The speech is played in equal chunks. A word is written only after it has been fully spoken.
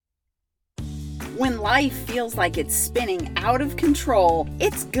When life feels like it's spinning out of control,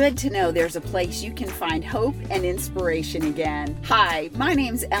 it's good to know there's a place you can find hope and inspiration again. Hi, my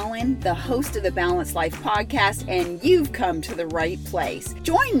name's Ellen, the host of the Balanced Life podcast, and you've come to the right place.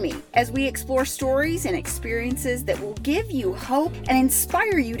 Join me as we explore stories and experiences that will give you hope and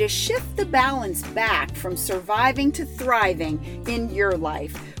inspire you to shift the balance back from surviving to thriving in your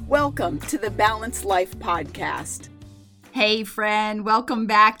life. Welcome to the Balanced Life podcast. Hey friend, welcome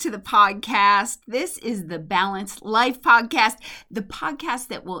back to the podcast. This is the Balanced Life podcast, the podcast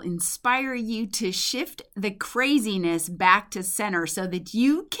that will inspire you to shift the craziness back to center so that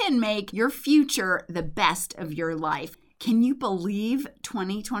you can make your future the best of your life. Can you believe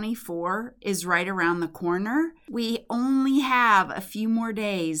 2024 is right around the corner? We only have a few more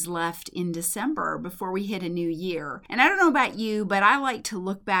days left in December before we hit a new year. And I don't know about you, but I like to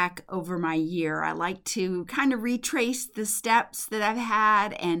look back over my year. I like to kind of retrace the steps that I've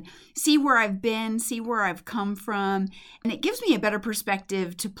had and see where I've been, see where I've come from. And it gives me a better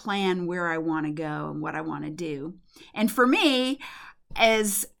perspective to plan where I want to go and what I want to do. And for me,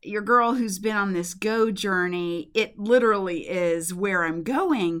 as your girl who's been on this go journey, it literally is where I'm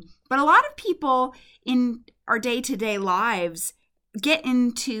going. But a lot of people in our day-to-day lives get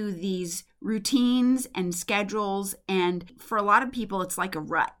into these routines and schedules, and for a lot of people, it's like a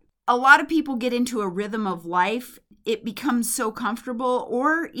rut. A lot of people get into a rhythm of life. It becomes so comfortable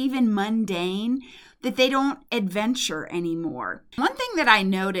or even mundane that they don't adventure anymore. One thing that I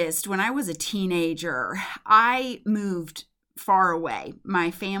noticed when I was a teenager, I moved far away.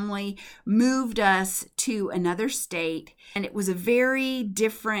 My family moved us to another state, and it was a very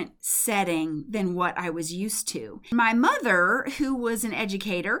different setting than what I was used to. My mother, who was an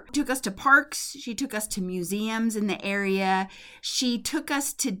educator, took us to parks. She took us to museums in the area. She took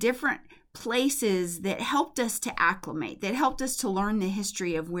us to different places that helped us to acclimate, that helped us to learn the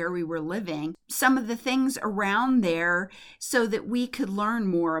history of where we were living, some of the things around there so that we could learn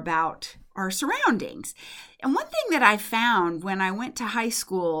more about our surroundings. And one thing that I found when I went to high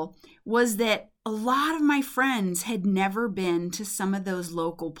school was that a lot of my friends had never been to some of those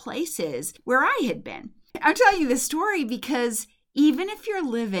local places where I had been. I'm telling you this story because even if you're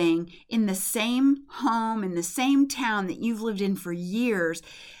living in the same home, in the same town that you've lived in for years,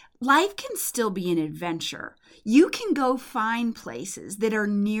 life can still be an adventure. You can go find places that are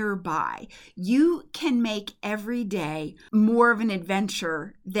nearby. You can make every day more of an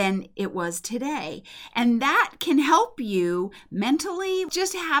adventure than it was today. And that can help you mentally,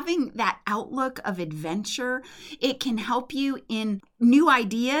 just having that outlook of adventure. It can help you in new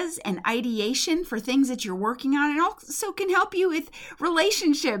ideas and ideation for things that you're working on. It also can help you with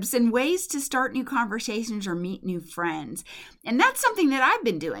relationships and ways to start new conversations or meet new friends. And that's something that I've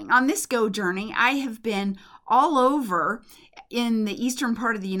been doing. On this go journey, I have been all over in the eastern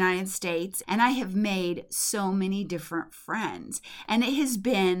part of the United States, and I have made so many different friends. And it has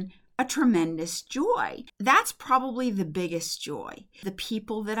been a tremendous joy. That's probably the biggest joy. The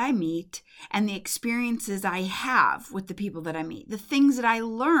people that I meet and the experiences I have with the people that I meet, the things that I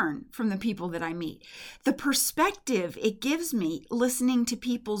learn from the people that I meet, the perspective it gives me listening to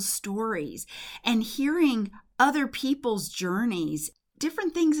people's stories and hearing other people's journeys,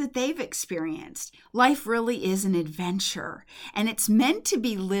 different things that they've experienced. Life really is an adventure, and it's meant to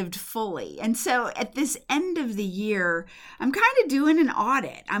be lived fully. And so at this end of the year, I'm kind of doing an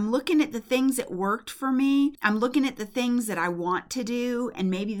audit. I'm looking at the things that worked for me. I'm looking at the things that I want to do and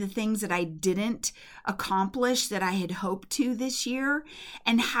maybe the things that I didn't accomplish that I had hoped to this year,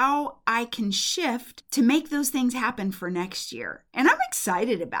 and how I can shift to make those things happen for next year. And I'm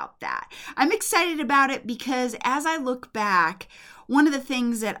excited about that. I'm excited about it because as I look back, one of the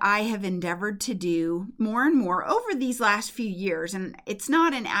things that I have endeavored to do more and more over these last few years, and it's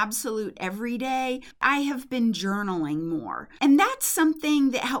not an absolute everyday, I have been journaling more. And that's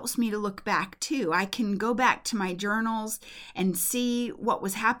something that helps me to look back too. I can go back to my journals and see what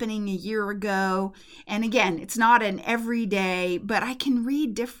was happening a year ago. And again, it's not an everyday, but I can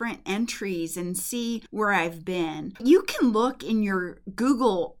read different entries and see where I've been. You can look in your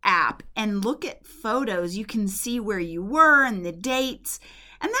Google app and look at photos. You can see where you were and the dates.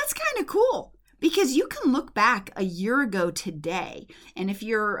 And that's kind of cool because you can look back a year ago today. And if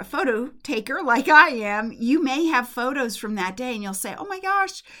you're a photo taker like I am, you may have photos from that day and you'll say, oh my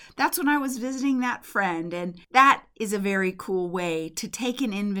gosh, that's when I was visiting that friend. And that is a very cool way to take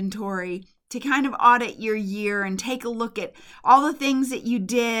an inventory, to kind of audit your year and take a look at all the things that you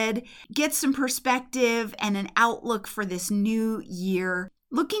did, get some perspective and an outlook for this new year.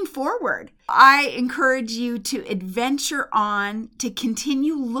 Looking forward, I encourage you to adventure on, to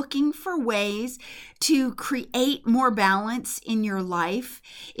continue looking for ways to create more balance in your life.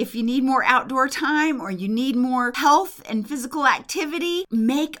 If you need more outdoor time or you need more health and physical activity,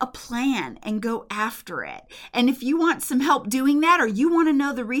 make a plan and go after it. And if you want some help doing that, or you want to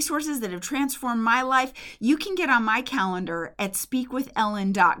know the resources that have transformed my life, you can get on my calendar at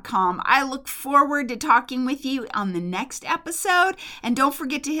speakwithellen.com. I look forward to talking with you on the next episode. And don't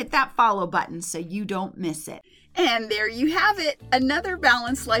forget to hit that follow button so you don't miss it. And there you have it, another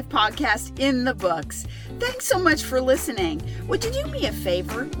Balanced Life podcast in the books. Thanks so much for listening. Would you do me a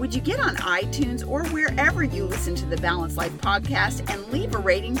favor? Would you get on iTunes or wherever you listen to the Balanced Life podcast and leave a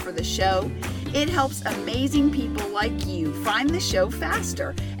rating for the show? It helps amazing people like you find the show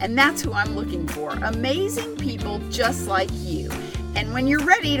faster. And that's who I'm looking for, amazing people just like you. And when you're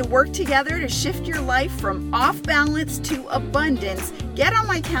ready to work together to shift your life from off balance to abundance, get on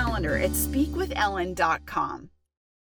my calendar at speakwithellen.com.